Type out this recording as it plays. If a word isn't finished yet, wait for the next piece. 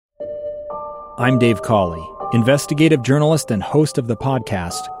I'm Dave Cawley, investigative journalist and host of the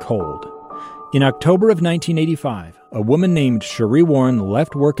podcast Cold. In October of 1985, a woman named Sheree Warren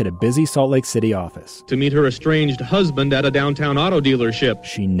left work at a busy Salt Lake City office to meet her estranged husband at a downtown auto dealership.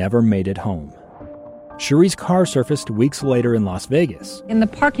 She never made it home. Sheree's car surfaced weeks later in Las Vegas. In the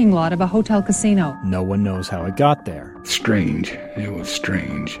parking lot of a hotel casino. No one knows how it got there. Strange. It was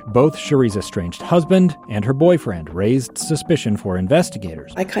strange. Both Sheree's estranged husband and her boyfriend raised suspicion for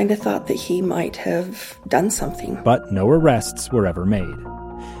investigators. I kind of thought that he might have done something. But no arrests were ever made.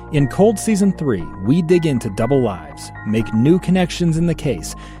 In Cold Season 3, we dig into double lives, make new connections in the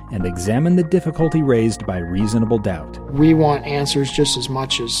case, and examine the difficulty raised by reasonable doubt. We want answers just as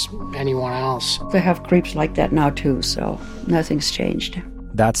much as anyone else. They have creeps like that now too, so nothing's changed.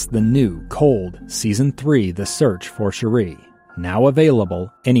 That's the new Cold Season 3, The Search for Sheree, now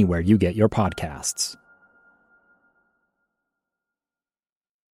available anywhere you get your podcasts.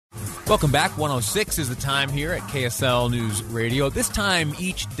 Welcome back. 106 is the time here at KSL News Radio. This time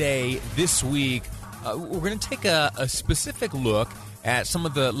each day this week, we're going to take a specific look at some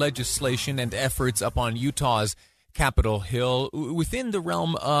of the legislation and efforts up on Utah's Capitol Hill within the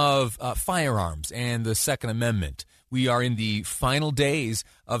realm of firearms and the Second Amendment. We are in the final days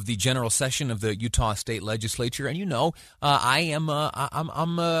of the general session of the Utah State Legislature, and you know, I'm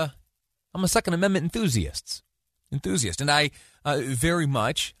a Second Amendment enthusiast, and I very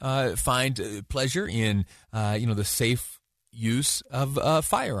much find pleasure in the safe use of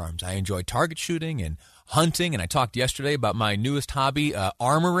firearms. I enjoy target shooting and hunting, and I talked yesterday about my newest hobby,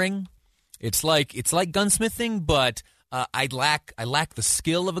 armoring. It's like gunsmithing, but I lack the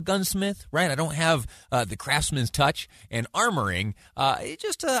skill of a gunsmith, right? I don't have the craftsman's touch, and armoring it's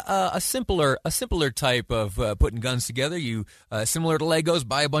just a simpler type of putting guns together. You similar to Legos,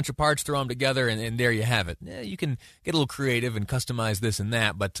 buy a bunch of parts, throw them together, and there you have it. You can get a little creative and customize this and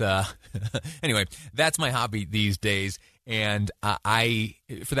that, but anyway, that's my hobby these days, and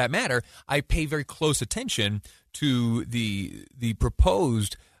for that matter, I pay very close attention to the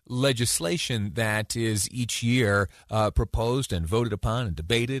proposed legislation that is each year proposed and voted upon and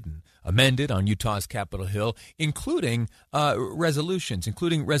debated and amended on Utah's Capitol Hill, including resolutions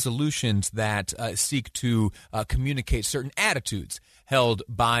that seek to communicate certain attitudes held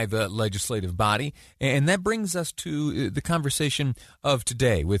by the legislative body. And that brings us to the conversation of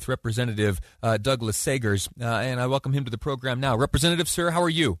today with Representative Douglas Sagers, and I welcome him to the program now. Representative, sir, how are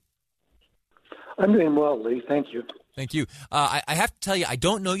you? I'm doing well, Lee. Thank you. Thank you. I have to tell you, I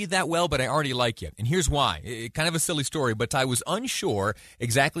don't know you that well, but I already like you. And here's why. Kind of a silly story, but I was unsure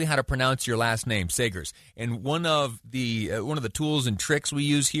exactly how to pronounce your last name, Sagers. And one of the tools and tricks we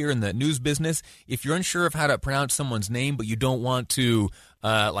use here in the news business, if you're unsure of how to pronounce someone's name, but you don't want to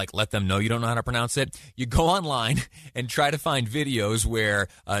let them know you don't know how to pronounce it, you go online and try to find videos where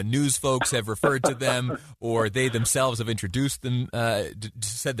news folks have referred to them or they themselves have introduced them,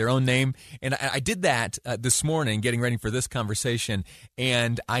 said their own name. And I did that this morning, getting ready for this conversation,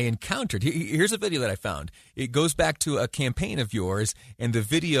 and I encountered, here's a video that I found. It goes back to a campaign of yours, and the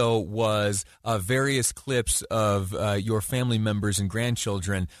video was various clips of your family members and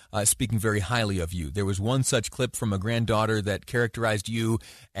grandchildren speaking very highly of you. There was one such clip from a granddaughter that characterized you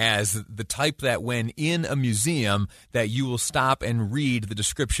as the type that when in a museum that you will stop and read the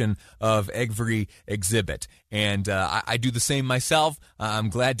description of every exhibit. And I do the same myself. I'm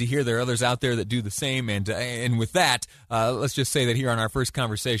glad to hear there are others out there that do the same. And with that, let's just say that here on our first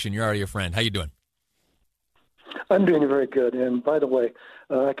conversation, you're already a friend. How you doing? I'm doing very good. And by the way,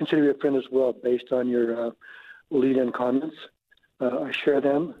 I consider you a friend as well based on your lead-in comments. I share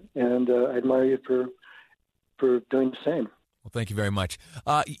them, and I admire you for doing the same. Well, thank you very much.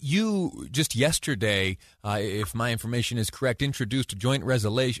 You just yesterday, if my information is correct, introduced a joint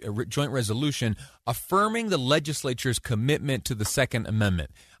resolution affirming the legislature's commitment to the Second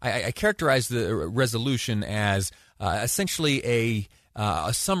Amendment. I characterize the resolution as essentially a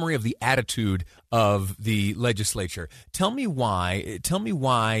summary of the attitude of the legislature. Tell me why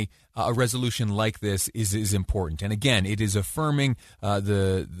a resolution like this is important. And again, it is affirming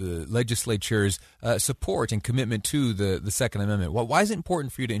the legislature's support and commitment to the Second Amendment. Why is it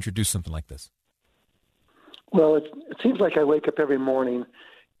important for you to introduce something like this? Well, it seems like I wake up every morning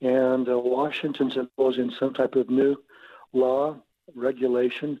and Washington's imposing some type of new law,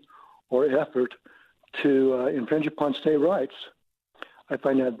 regulation, or effort to infringe upon state rights. I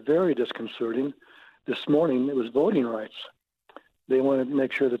find that very disconcerting. This morning, it was voting rights. They want to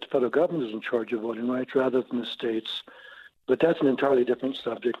make sure that the federal government is in charge of voting rights rather than the states. But that's an entirely different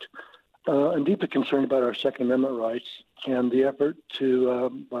subject. I'm deeply concerned about our Second Amendment rights and the effort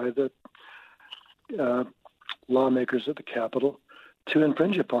by the lawmakers at the Capitol to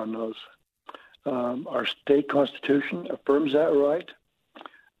infringe upon those. Our state constitution affirms that right.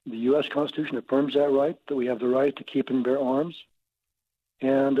 The U.S. Constitution affirms that right, that we have the right to keep and bear arms.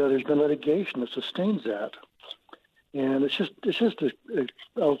 And there's been litigation that sustains that. And it's just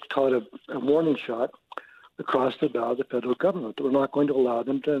I'll call it a warning shot across the bow of the federal government that we're not going to allow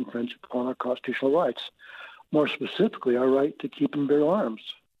them to infringe upon our constitutional rights. More specifically, our right to keep and bear arms.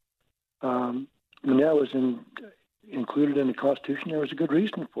 When that was included in the Constitution, there was a good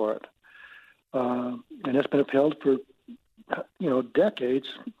reason for it. And that's been upheld for, decades.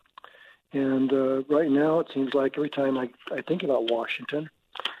 And right now, it seems like every time I think about Washington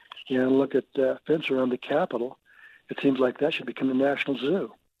and look at the fence around the Capitol, it seems like that should become the National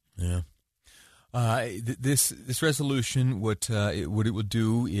Zoo. Yeah. This resolution, what it will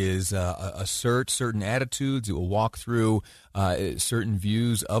do is assert certain attitudes. It will walk through certain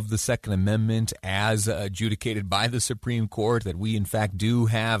views of the Second Amendment as adjudicated by the Supreme Court, that we in fact do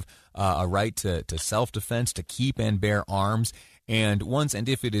have a right to self-defense, to keep and bear arms. And once and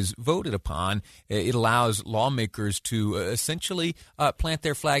if it is voted upon, it allows lawmakers to essentially plant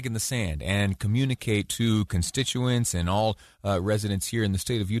their flag in the sand and communicate to constituents and all residents here in the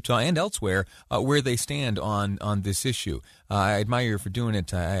state of Utah and elsewhere where they stand on this issue. I admire you for doing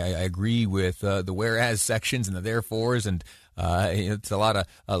it. I agree with the whereas sections and the therefores, and it's a lot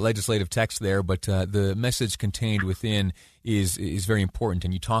of legislative text there, but the message contained within is very important.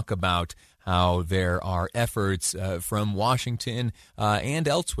 And you talk about how there are efforts from Washington and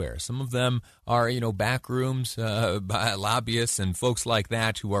elsewhere. Some of them are, back rooms by lobbyists and folks like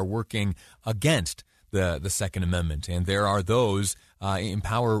that who are working against the Second Amendment. And there are those in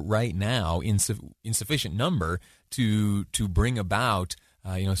power right now in sufficient number to bring about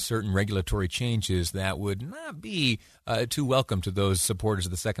certain regulatory changes that would not be too welcome to those supporters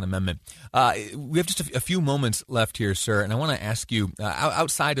of the Second Amendment. We have just a few moments left here, sir, and I want to ask you,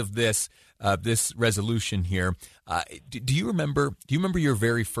 outside of this resolution here, do you remember your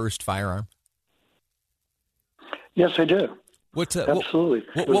very first firearm? Yes, I do. Absolutely.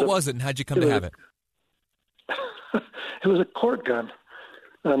 What was it, and how'd you come to have it? It was a cork gun.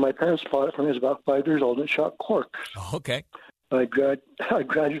 My parents bought it when I was about 5 years old, and it shot corks. Oh, okay. I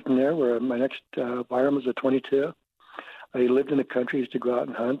graduated from there, where my next firearm was a .22. I lived in the country, used to go out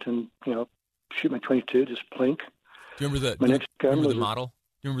and hunt and, shoot my .22, just plink. Do you remember the model?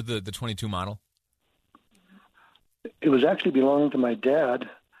 Do you remember the .22 model? It was actually belonging to my dad,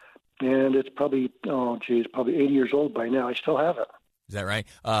 and it's probably 80 years old by now. I still have it. Is that right?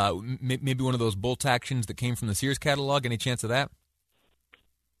 Maybe one of those bolt actions that came from the Sears catalog? Any chance of that?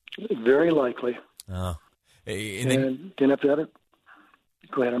 Very likely. Oh. And then after that,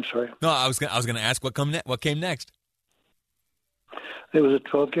 go ahead. I'm sorry. No, I was going to ask what came next. It was a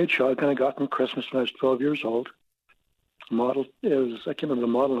 12-gauge shotgun I got from Christmas when I was 12 years old. I can't remember the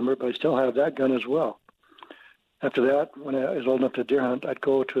model number, but I still have that gun as well. After that, when I was old enough to deer hunt, I'd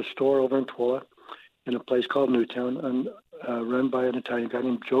go to a store over in Tooele in a place called Newtown, and run by an Italian guy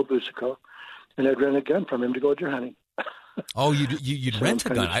named Joe Busico, and I'd rent a gun from him to go deer hunting. Oh, you'd rent a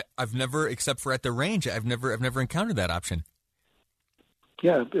gun? I've never, except for at the range, I've never encountered that option.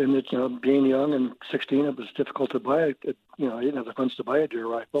 Yeah, and it's being young and 16, it was difficult to buy. I didn't have the funds to buy a deer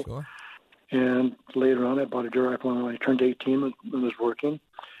rifle. Sure. And later on, I bought a deer rifle when I turned 18 and was working.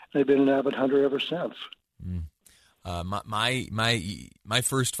 And I've been an avid hunter ever since. Mm. My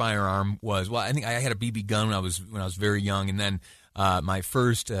first firearm was, I think I had a BB gun when I was very young, and then my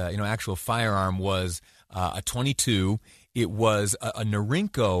first actual firearm was a .22. It was a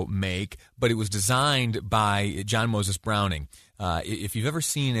Norinco make, but it was designed by John Moses Browning. If you've ever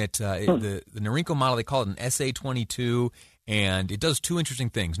seen it, the Norinco model, they call it an SA-22, and it does two interesting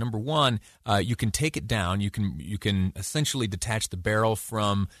things. Number one, you can take it down. You can essentially detach the barrel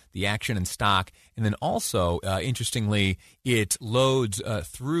from the action and stock, and then also, interestingly, it loads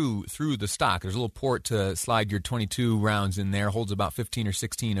through the stock. There's a little port to slide your .22 rounds in there. Holds about 15 or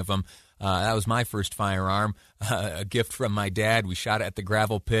 16 of them. That was my first firearm, a gift from my dad. We shot it at the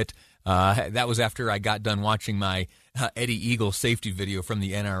gravel pit. That was after I got done watching my Eddie Eagle safety video from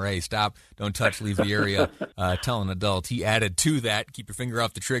the NRA. Stop, don't touch, leave the area. Tell an adult. He added to that, keep your finger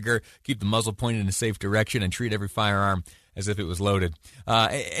off the trigger, keep the muzzle pointed in a safe direction, and treat every firearm as if it was loaded.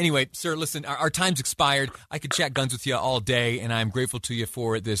 Anyway, sir, listen, our time's expired. I could chat guns with you all day, and I'm grateful to you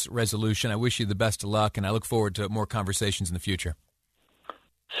for this resolution. I wish you the best of luck, and I look forward to more conversations in the future.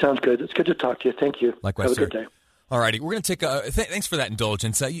 Sounds good. It's good to talk to you. Thank you. Likewise, Have a sir. good day. All righty, we're going to take thanks for that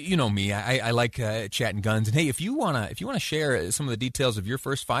indulgence. You know me, I like chatting guns, and hey, if you wanna share some of the details of your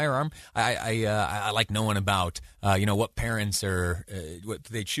first firearm, I like knowing about what parents or what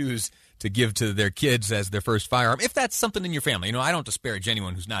they choose to give to their kids as their first firearm, if that's something in your family. I don't disparage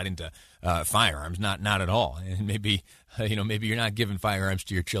anyone who's not into firearms, not at all. And maybe you're not giving firearms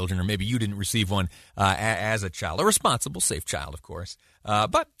to your children, or maybe you didn't receive one as a child, a responsible, safe child, of course.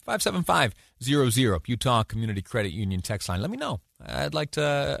 But 575-00, Utah Community Credit Union text line. Let me know. I'd like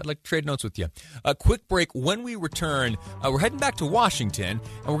to trade notes with you. A quick break. When we return, we're heading back to Washington,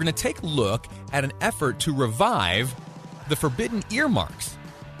 and we're going to take a look at an effort to revive the forbidden earmarks.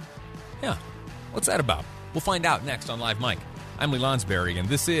 Yeah, what's that about? We'll find out next on Live Mike. I'm Lee Lonsberry, and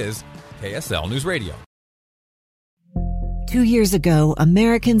this is KSL News Radio. 2 years ago,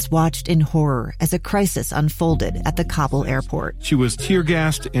 Americans watched in horror as a crisis unfolded at the Kabul airport. She was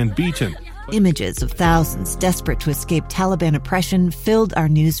tear-gassed and beaten. Images of thousands desperate to escape Taliban oppression filled our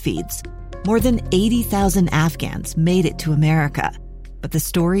news feeds. More than 80,000 Afghans made it to America. But the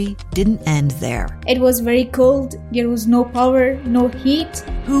story didn't end there. It was very cold. There was no power, no heat.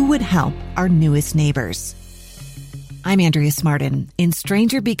 Who would help our newest neighbors? I'm Andrea Smartin. In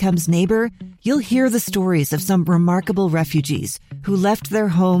Stranger Becomes Neighbor, you'll hear the stories of some remarkable refugees who left their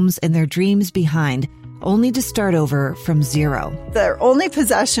homes and their dreams behind, only to start over from zero. Their only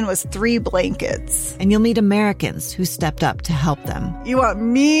possession was 3 blankets. And you'll meet Americans who stepped up to help them. You want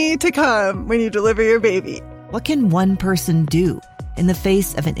me to come when you deliver your baby. What can one person do in the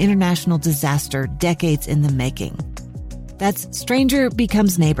face of an international disaster decades in the making? That's Stranger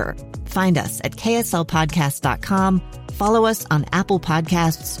Becomes Neighbor. Find us at kslpodcast.com, follow us on Apple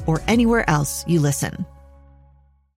Podcasts, or anywhere else you listen.